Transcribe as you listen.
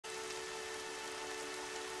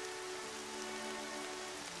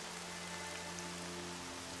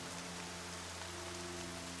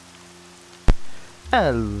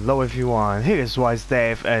Hello everyone, here is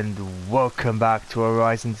WiseDev and welcome back to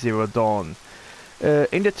Horizon Zero Dawn.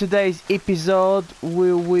 In today's episode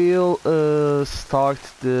we will start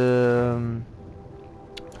we'll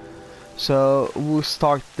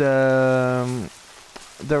start the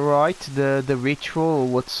rite, the ritual,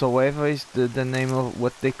 whatsoever is the name of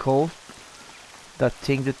what they call that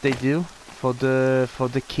thing that they do for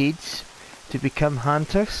the kids to become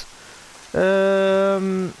hunters.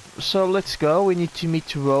 So let's go. We need to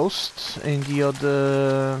meet Roast in the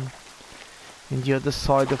other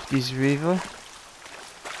side of this river.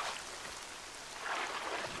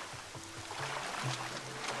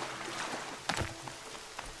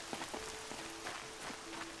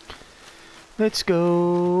 Let's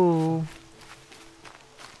go.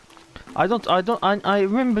 I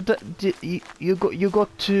remember that you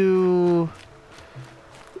got to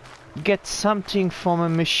get something from a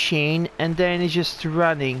machine and then it's just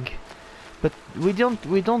running, but we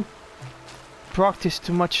don't practice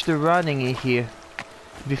too much the running in here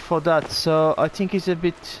before that, so I think it's a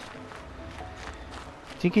bit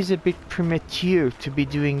premature to be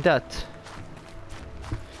doing that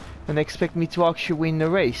and expect me to actually win the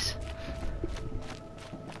race.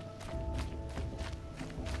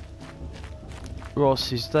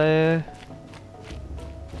 Ross is there.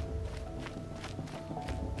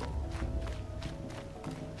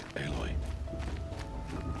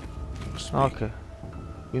 Okay,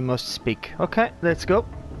 we must speak. Okay, let's go.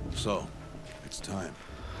 So, it's time.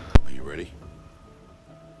 Are you ready?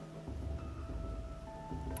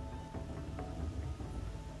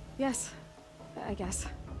 Yes, I guess.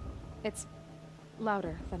 It's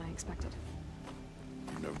louder than I expected.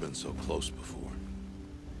 You've never been so close before.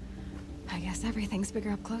 I guess everything's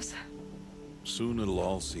bigger up close. Soon it'll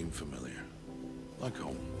all seem familiar. Like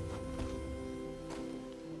home.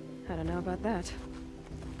 I don't know about that.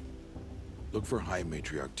 Look for High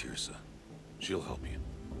Matriarch Teersa. She'll help you.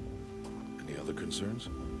 Any other concerns?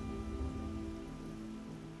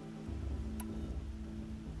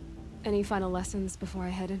 Any final lessons before I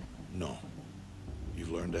head in? No.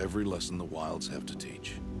 You've learned every lesson the Wilds have to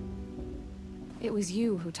teach. It was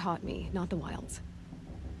you who taught me, not the Wilds.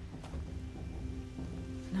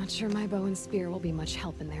 Not sure my bow and spear will be much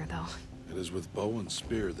help in there, though. It is with bow and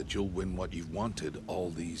spear that you'll win what you've wanted all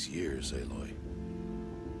these years, Aloy.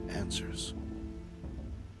 Answers.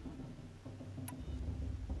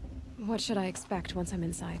 What should I expect once I'm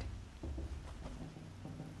inside?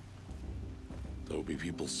 There'll be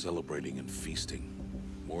people celebrating and feasting.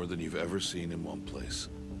 More than you've ever seen in one place.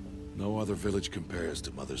 No other village compares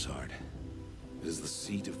to Mother's Heart. It is the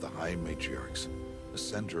seat of the High Matriarchs, the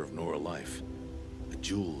center of Nora life, a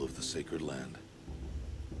jewel of the sacred land.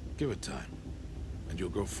 Give it time, and you'll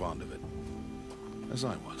grow fond of it. As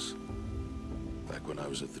I was, back when I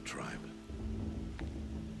was at the tribe.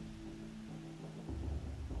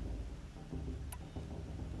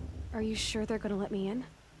 Are you sure they're gonna let me in?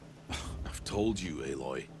 I've told you,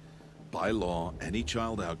 Aloy. By law, any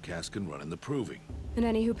child outcast can run in the Proving. And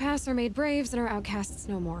any who pass are made braves and are outcasts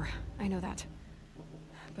no more. I know that.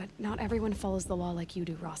 But not everyone follows the law like you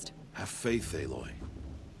do, Rost. Have faith, Aloy.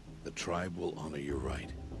 The tribe will honor your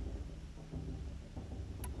right.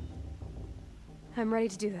 I'm ready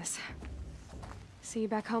to do this. See you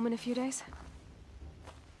back home in a few days?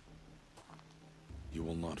 You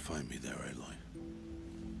will not find me there, Aloy.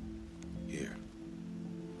 Here.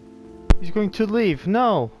 He's going to leave.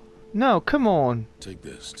 No, no, come on. Take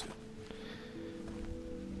this too.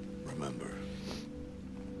 Remember.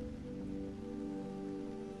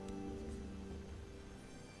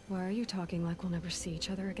 Why are you talking like we'll never see each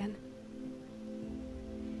other again?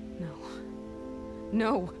 No.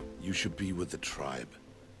 No! You should be with the tribe.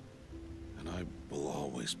 And I will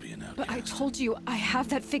always be an outcast. But I told you, I have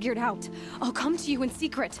that figured out. I'll come to you in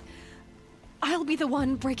secret. I'll be the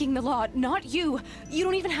one breaking the law, not you. You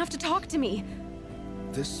don't even have to talk to me.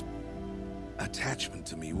 This attachment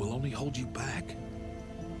to me will only hold you back.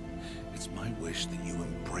 It's my wish that you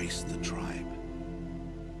embrace the tribe.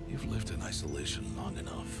 You've lived in isolation long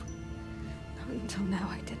enough. Until now,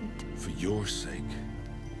 I didn't. For your sake,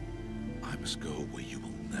 I must go where you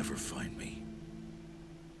will never find me.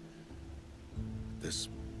 This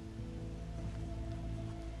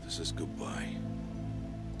is goodbye.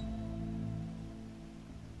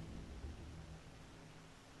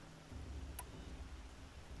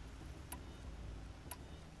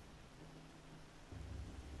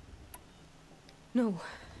 No,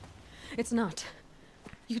 it's not.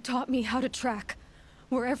 You taught me how to track.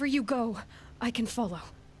 Wherever you go, I can follow.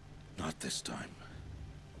 Not this time.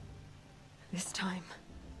 This time.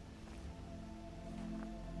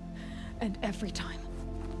 And every time.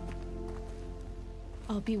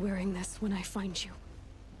 I'll be wearing this when I find you.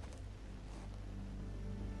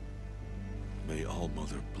 May All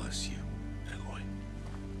Mother bless you, Aloy.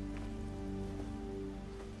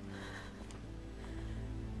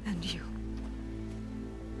 And you.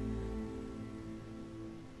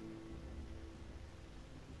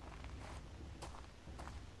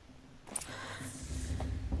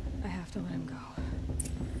 I have to let him go.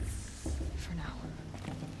 For now.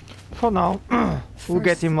 For now. We'll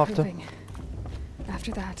get First, him the after. proving.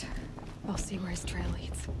 After that, I'll see where his trail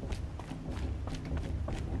leads.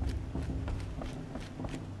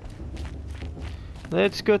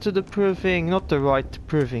 Let's go to the proving, not the right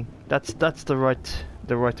proving. That's the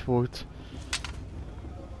right word.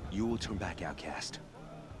 You will turn back, outcast.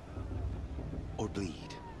 Or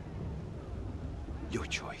bleed. Your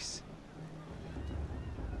choice.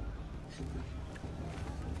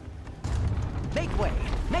 Make way!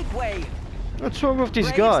 Make way! What's wrong with these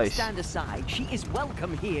Braves, guys? stand aside. She is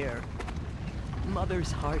welcome here.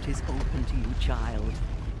 Mother's heart is open to you, child.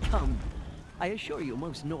 Come. I assure you,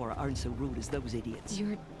 most Nora aren't so rude as those idiots.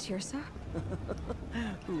 You're Teersa?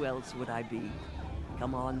 Who else would I be?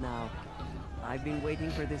 Come on now. I've been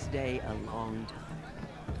waiting for this day a long time.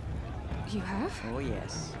 You have? Oh,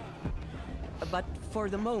 yes. But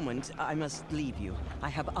for the moment, I must leave you. I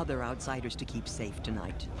have other outsiders to keep safe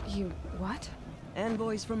tonight. You what?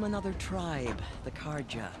 Envoys from another tribe, the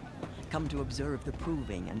Carja. Come to observe the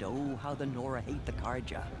proving, and oh, how the Nora hate the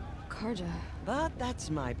Carja. Carja. But that's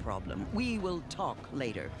my problem. We will talk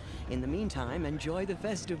later. In the meantime, enjoy the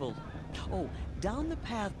festival. Oh, down the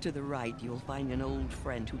path to the right, you'll find an old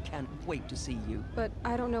friend who can't wait to see you. But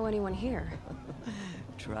I don't know anyone here.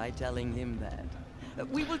 Try telling him that.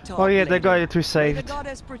 We will talk Oh yeah, the later. guy that we May the saved.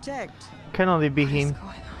 goddess protect. Can only be What is him. going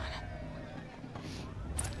on?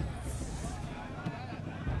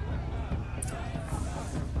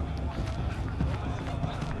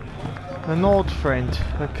 An old friend.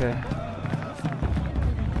 Okay.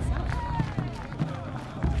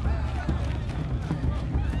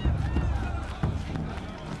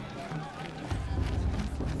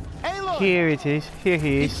 Aloy! Here it is. Here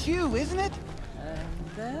he It's is. you, isn't it?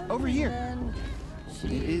 Over here.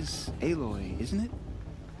 It is Aloy, isn't it?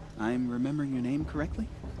 I'm remembering your name correctly?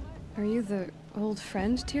 Are you the old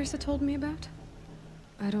friend Teersa told me about?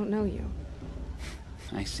 I don't know you.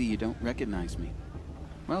 I see you don't recognize me.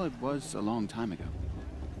 Well, it was a long time ago.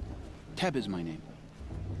 Teb is my name.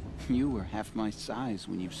 You were half my size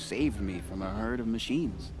when you saved me from a herd of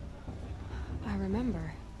machines. I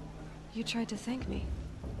remember. You tried to thank me.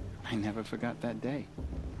 I never forgot that day.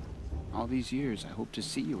 All these years, I hope to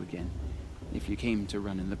see you again, if you came to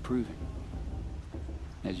run in the proving.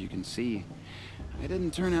 As you can see, I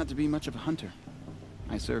didn't turn out to be much of a hunter.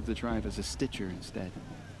 I served the tribe as a stitcher instead,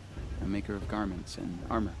 a maker of garments and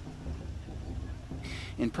armor.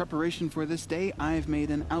 In preparation for this day, I've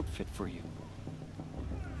made an outfit for you.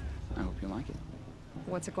 I hope you like it.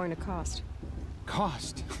 What's it going to cost?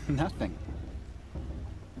 Cost? Nothing.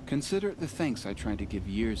 Consider it the thanks I tried to give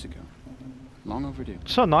years ago. Long overdue.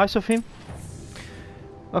 So nice of him.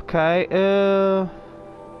 Okay,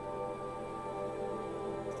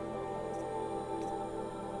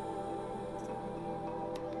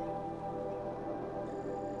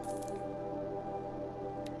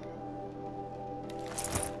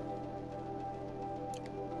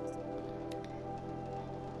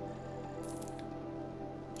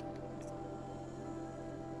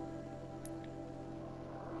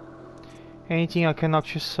 anything I can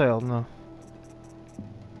actually sell? No.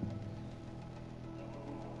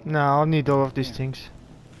 No, I'll need all of these Yeah. things.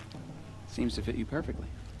 Seems to fit you perfectly.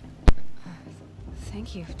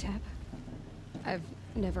 Thank you, Teb. I've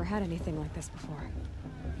never had anything like this before.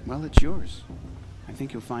 Well, it's yours. I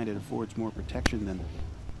think you'll find it affords more protection than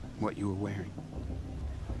what you were wearing.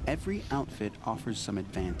 Every outfit offers some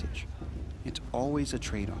advantage. It's always a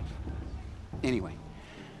trade-off. Anyway,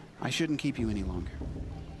 I shouldn't keep you any longer.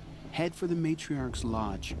 Head for the Matriarch's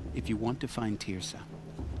Lodge if you want to find Teersa.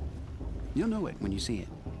 You'll know it when you see it.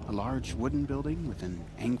 A large wooden building with an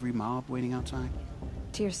angry mob waiting outside.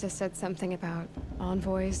 Teersa said something about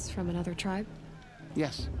envoys from another tribe?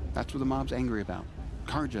 Yes, that's what the mob's angry about.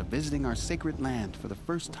 Carja visiting our sacred land for the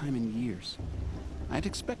first time in years. I'd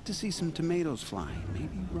expect to see some tomatoes fly,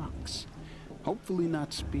 maybe rocks. Hopefully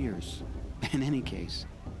not spears. In any case,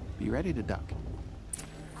 be ready to duck.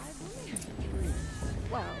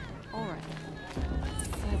 Well, alright.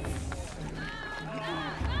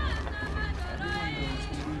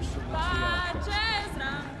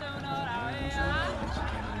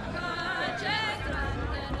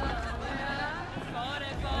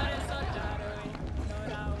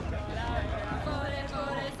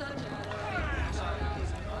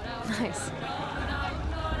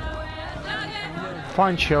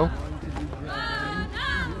 fun show.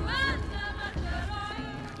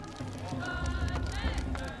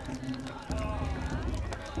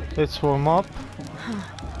 Let's warm up.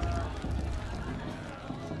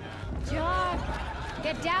 John,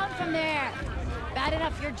 get down from there. Bad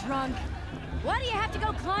enough you're drunk. Why do you have to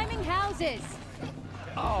go climbing houses?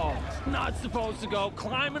 Oh, not supposed to go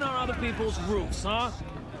climbing on other people's roofs, huh?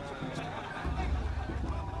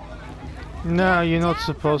 No, you're not Down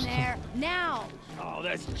supposed from to. there, now. Oh,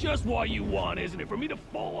 that's just what you want, isn't it? For me to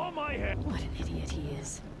fall on my head. What an idiot he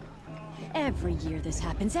is. Every year this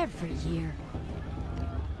happens, every year.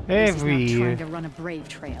 Every This is not year. trying to run a brave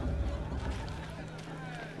trail.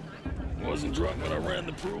 Wasn't drunk when I ran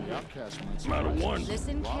the proof. Matter one.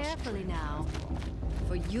 Listen carefully now,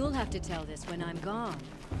 for you'll have to tell this when I'm gone.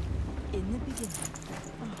 In the beginning,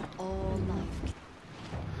 all life.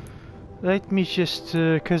 Let me just,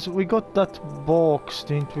 cause we got that box,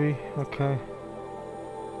 didn't we? Okay.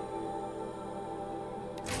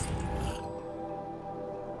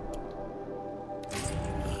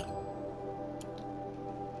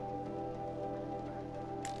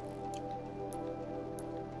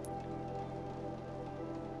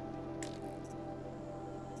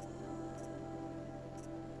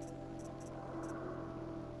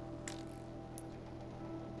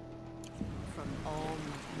 From all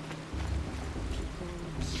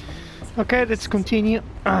Okay, let's continue.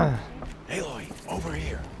 Aloy, over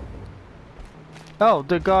here. Oh,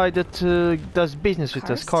 the guy that does business with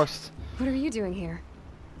us, Karst. What are you doing here?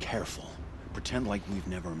 Careful. Pretend like we've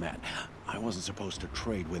never met. I wasn't supposed to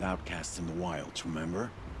trade with outcasts in the wilds,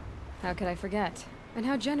 remember? How could I forget? And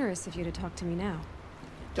how generous of you to talk to me now.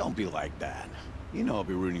 Don't be like that. You know I'll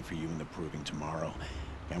be rooting for you in the proving tomorrow.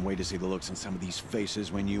 Can't wait to see the looks on some of these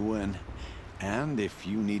faces when you win. And if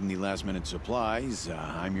you need any last-minute supplies,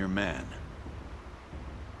 I'm your man.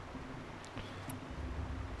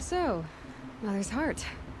 So, Mother's Heart.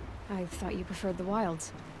 I thought you preferred the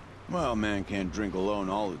wilds. Well, man can't drink alone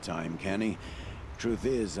all the time, can he? Truth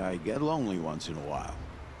is, I get lonely once in a while.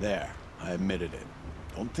 There, I admitted it.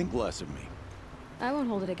 Don't think less of me. I won't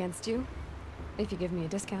hold it against you, if you give me a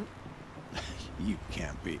discount. You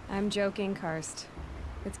can't be. I'm joking, Karst.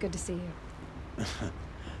 It's good to see you.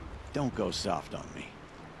 Don't go soft on me.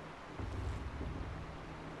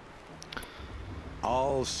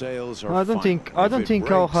 All sales are I don't fine. think If it I'll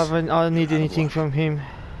breaks, have I'll need you're out of anything luck. from him.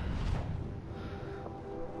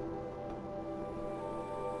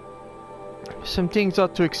 Some things are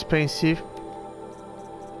too expensive.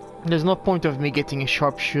 There's no point of me getting a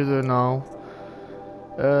sharpshooter now.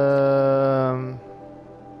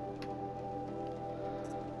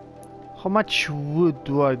 How much wood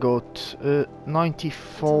do I got?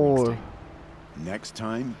 94. Next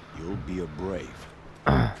time, you'll be a brave.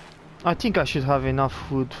 I think I should have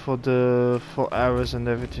enough wood for arrows and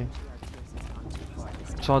everything.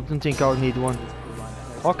 So I don't think I'll need one.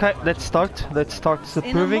 Okay, let's start. Let's start the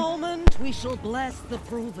In proving. a moment, we shall bless the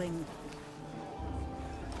proving.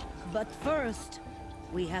 But first,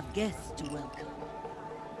 we have guests to welcome.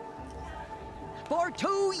 For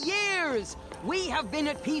 2 years, we have been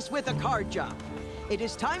at peace with the Carja. It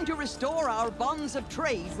is time to restore our bonds of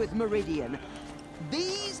trade with Meridian.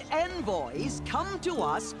 These envoys come to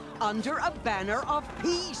us under a banner of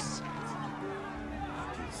peace.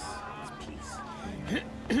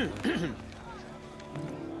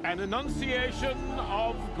 An enunciation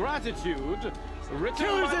of gratitude written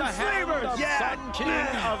by the hand of Sun King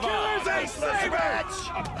of Killers and slavers!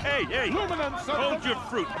 Hey, hold your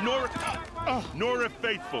fruit. Nora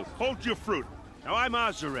Faithful, hold your fruit. Now, I'm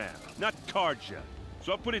Azaran, not Carja,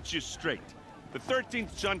 so I'll put it to you straight. The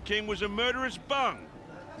 13th Sun King was a murderous bung.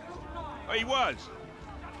 Oh, he was.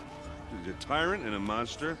 He was a tyrant and a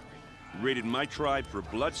monster. He raided my tribe for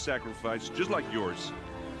blood sacrifice, just like yours.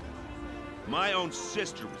 My own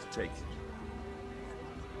sister was taken.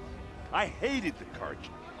 I hated the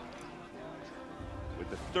Carja. But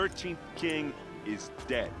the 13th king is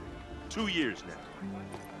dead. 2 years now.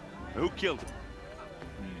 Now, who killed him?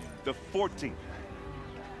 The 14th.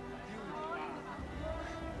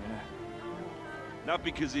 Not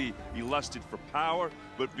because he lusted for power,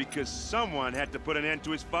 but because someone had to put an end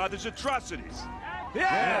to his father's atrocities.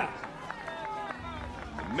 Yeah!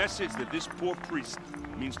 The message that this poor priest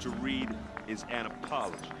means to read is an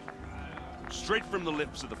apology. Straight from the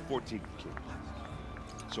lips of the 14th king.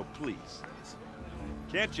 So please,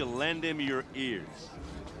 can't you lend him your ears?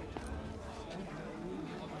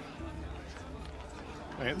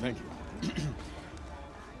 Thank you.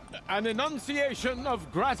 An enunciation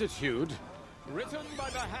of gratitude written by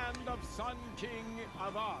the hand of Sun King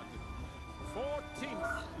Avad,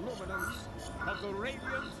 14th luminance of the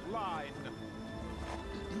Radiant Line.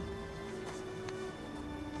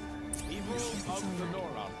 of the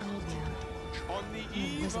Nora. Old man. On the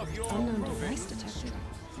eve of your Unknown device coronation. detector.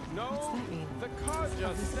 No, What's that mean? the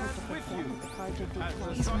Karja stands with you. As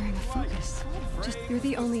the He's sun wearing a flies, focus. frame You're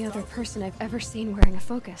the only other person I've ever seen wearing a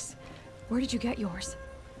focus. Where did you get yours?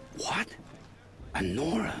 What? A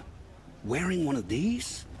Nora? Wearing one of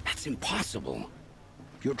these? That's impossible.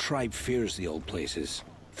 Your tribe fears the old places,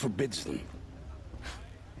 forbids them.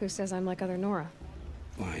 Who says I'm like other Nora?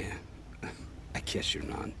 Why, I guess you're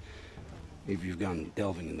not. Maybe you've gone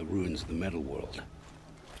delving in the ruins of the metal world.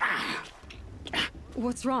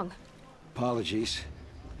 What's wrong? Apologies.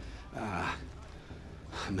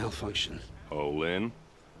 Malfunction. Olin,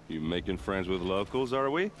 you making friends with locals, are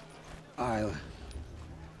we? I'll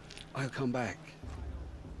come back.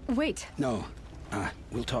 Wait. No,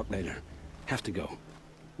 we'll talk later. Have to go.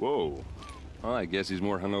 Whoa. Well, I guess he's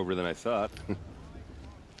more hungover than I thought.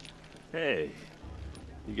 Hey,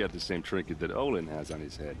 you got the same trinket that Olin has on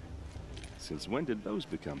his head. Since when did those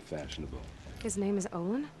become fashionable? His name is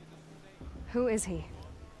Olin? Who is he?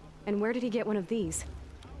 And where did he get one of these?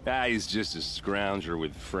 He's just a scrounger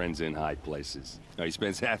with friends in high places. Now, he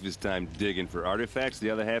spends half his time digging for artifacts, the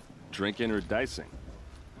other half drinking or dicing.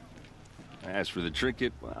 As for the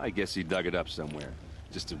trinket, well, I guess he dug it up somewhere.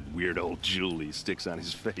 Just a weird old jewel he sticks on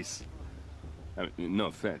his face. I mean, no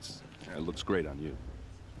offense. It looks great on you.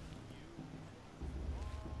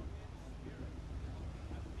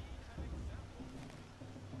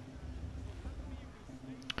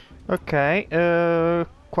 Okay,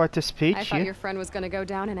 quite a speech. I thought your friend was gonna go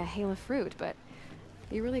down in a hail of fruit, but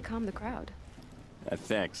you really calmed the crowd.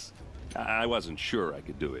 Thanks. I wasn't sure I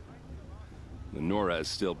could do it. The Nora is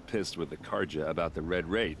still pissed with the Karja about the Red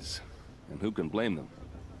Raids, and who can blame them?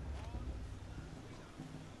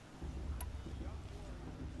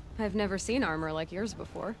 I've never seen armor like yours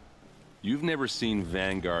before. You've never seen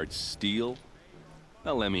Vanguard steel?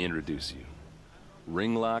 Well, let me introduce you.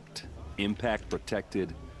 Ring-locked,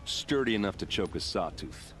 impact-protected, sturdy enough to choke a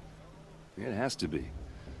sawtooth. It has to be.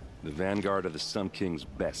 The Vanguard of the Sun King's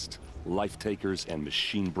best. Life-takers and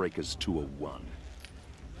machine breakers to a one.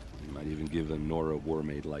 You might even give a Nora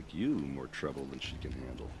warmaid like you more trouble than she can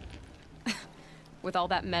handle. With all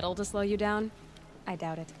that metal to slow you down? I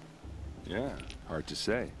doubt it. Yeah, hard to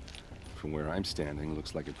say. From where I'm standing,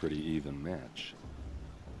 looks like a pretty even match.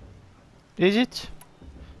 Is it?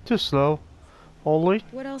 Too slow. Only?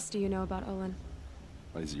 What else do you know about Olin?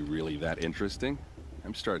 Is he really that interesting?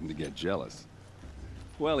 I'm starting to get jealous.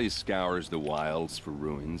 Well, he scours the wilds for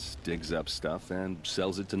ruins, digs up stuff, and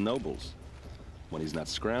sells it to nobles. When he's not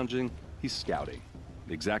scrounging, he's scouting.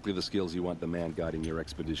 Exactly the skills you want the man guiding your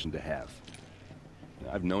expedition to have.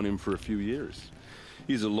 I've known him for a few years.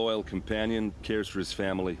 He's a loyal companion, cares for his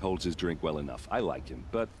family, holds his drink well enough. I like him,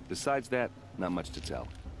 but besides that, not much to tell.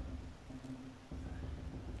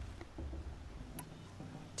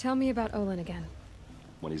 Tell me about Olin again.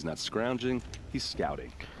 When he's not scrounging, he's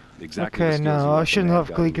scouting. Exactly Okay, the skills you no, want I the shouldn't man have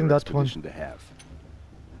guiding clicked your on that one. expedition to have.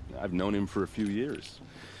 I've known him for a few years.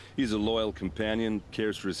 He's a loyal companion,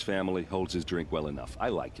 cares for his family, holds his drink well enough. I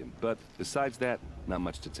like him, but besides that, not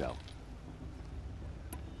much to tell.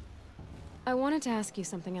 I wanted to ask you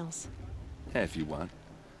something else. If you want.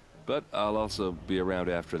 But I'll also be around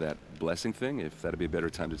after that blessing thing, if that'd be a better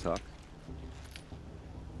time to talk.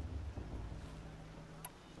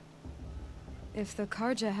 If the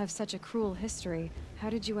Karja have such a cruel history, how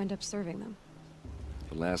did you end up serving them?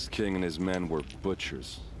 The last king and his men were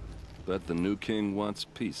butchers. But the new king wants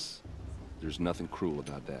peace. There's nothing cruel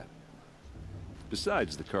about that.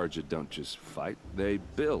 Besides, the Karja don't just fight, they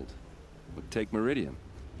build. But take Meridian.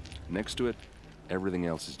 Next to it, everything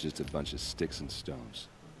else is just a bunch of sticks and stones.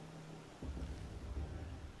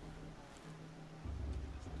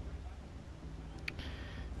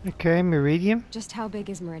 Okay, Meridian. Just how big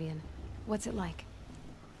is Meridian? What's it like?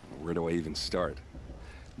 Where do I even start?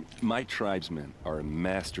 My tribesmen are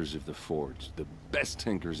masters of the forge, the best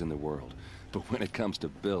tinkers in the world. But when it comes to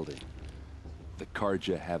building, the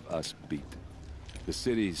Karja have us beat. The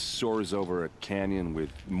city soars over a canyon with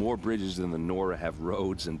more bridges than the Nora have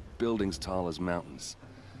roads and buildings tall as mountains.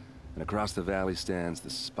 And across the valley stands the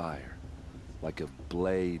spire, like a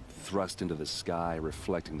blade thrust into the sky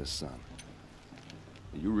reflecting the sun.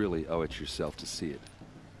 You really owe it yourself to see it.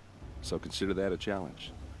 So consider that a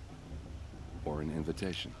challenge. Or an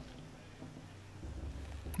invitation.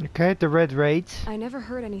 Okay, the Red Raids. I never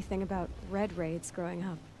heard anything about Red Raids growing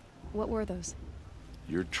up. What were those?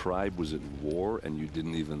 Your tribe was at war and you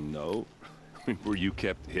didn't even know? Were you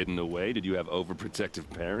kept hidden away? Did you have overprotective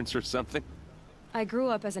parents or something? I grew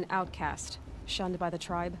up as an outcast, shunned by the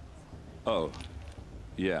tribe. Oh,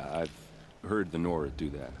 yeah, I've heard the Nora do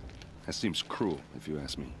that. That seems cruel, if you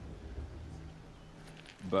ask me.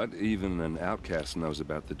 But even an outcast knows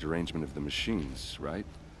about the derangement of the machines, right?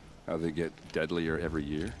 How they get deadlier every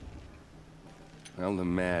year? Well, the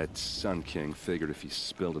mad Sun King figured if he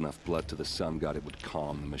spilled enough blood to the Sun God, it would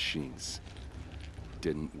calm the machines.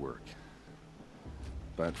 Didn't work.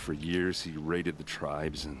 But for years, he raided the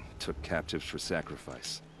tribes and took captives for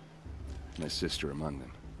sacrifice. My sister among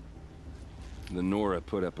them. The Nora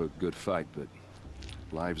put up a good fight, but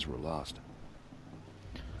lives were lost.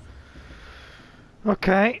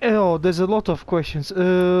 Okay, oh, there's a lot of questions.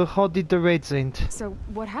 How did the raids end? So,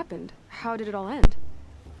 what happened? How did it all end?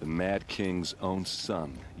 The Mad King's own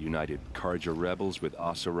son united Carja rebels with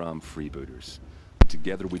Oseram freebooters.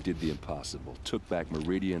 Together we did the impossible, took back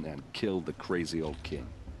Meridian and killed the crazy old king.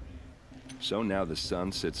 So now the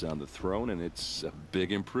son sits on the throne and it's a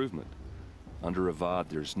big improvement. Under Avad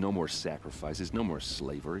there's no more sacrifices, no more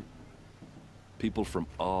slavery. People from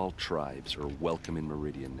all tribes are welcome in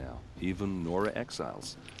Meridian now, even Nora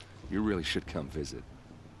exiles. You really should come visit.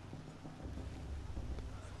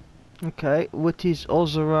 Okay, what is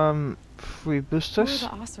Oseram Who are freeboosters? the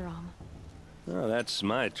Oseram? Oh, that's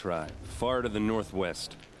my tribe, far to the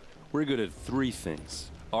northwest. We're good at three things: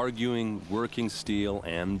 arguing, working steel,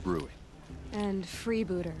 and brewing. And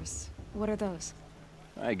freebooters. What are those?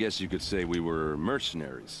 I guess you could say we were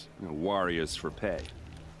mercenaries, warriors for pay.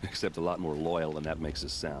 Except a lot more loyal than that makes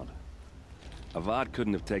us sound. Avad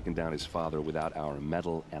couldn't have taken down his father without our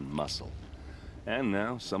metal and muscle. And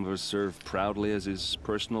now, some of us serve proudly as his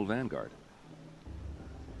personal vanguard.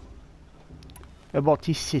 About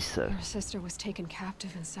his sister. Your sister was taken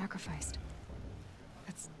captive and sacrificed.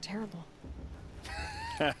 That's terrible.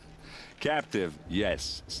 Captive,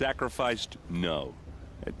 yes. Sacrificed, no.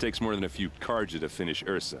 It takes more than a few Carja to finish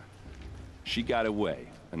Ursa. She got away,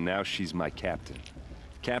 and now she's my captain.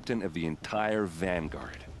 Captain of the entire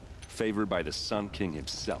vanguard. Favored by the Sun King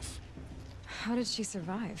himself. How did she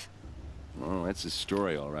survive? Well, that's a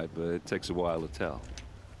story, all right, but it takes a while to tell.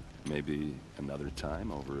 Maybe another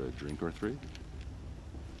time over a drink or three?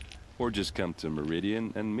 Or just come to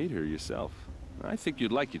Meridian and meet her yourself. I think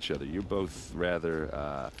you'd like each other. You're both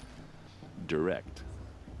rather, direct.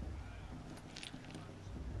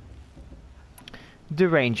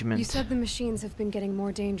 Derangement. You said the machines have been getting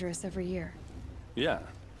more dangerous every year. Yeah,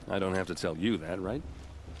 I don't have to tell you that, right?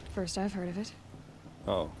 First I've heard of it.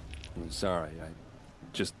 Oh, I'm sorry. I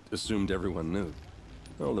just assumed everyone knew.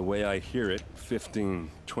 Well, the way I hear it,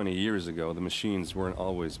 15, 20 years ago, the machines weren't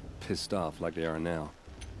always pissed off like they are now.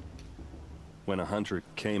 When a hunter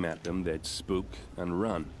came at them, they'd spook and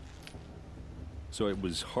run. So it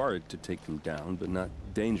was hard to take them down, but not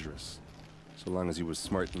dangerous, so long as he was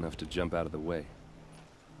smart enough to jump out of the way.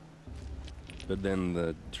 But then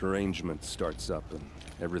the derangement starts up and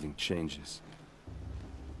everything changes.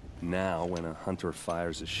 Now, when a hunter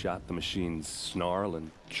fires a shot, the machines snarl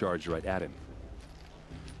and charge right at him.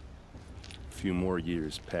 A few more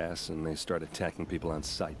years pass and they start attacking people on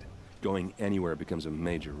sight. Going anywhere becomes a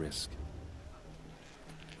major risk.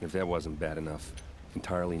 If that wasn't bad enough,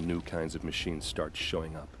 entirely new kinds of machines start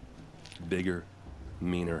showing up. Bigger,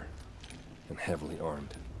 meaner, and heavily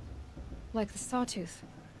armed. Like the Sawtooth.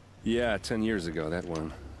 Yeah, 10 years ago, that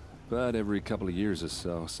one. But every couple of years or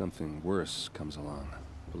so, something worse comes along.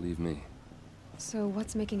 Believe me. So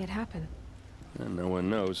what's making it happen? And no one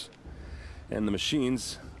knows. And the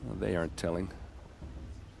machines, well, they aren't telling.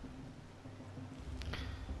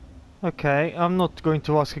 Okay, I'm not going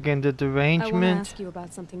to ask again the derangement. I want to ask you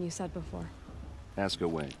about something you said before. Ask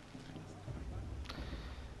away.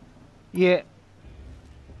 Yeah.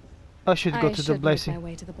 I should go to the make blessing. my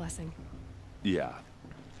way to the blessing. Yeah.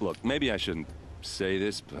 Look, maybe I shouldn't say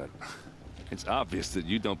this, but it's obvious that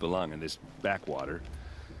you don't belong in this backwater.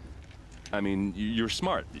 I mean, you're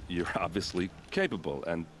smart. You're obviously capable,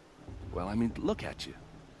 and, well, I mean, look at you.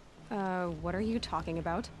 What are you talking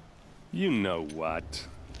about? You know what.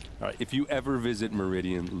 All right, if you ever visit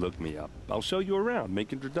Meridian, look me up. I'll show you around,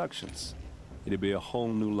 make introductions. It'll be a whole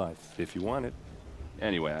new life, if you want it.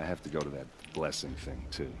 Anyway, I have to go to that blessing thing,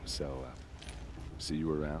 too, so, see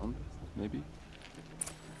you around, maybe?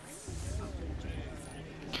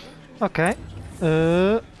 Okay.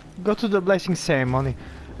 Go to the blessing ceremony.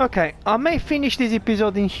 Okay, I may finish this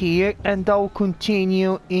episode in here and I'll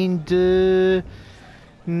continue in the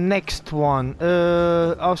next one.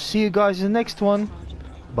 I'll see you guys in the next one.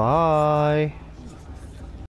 Bye.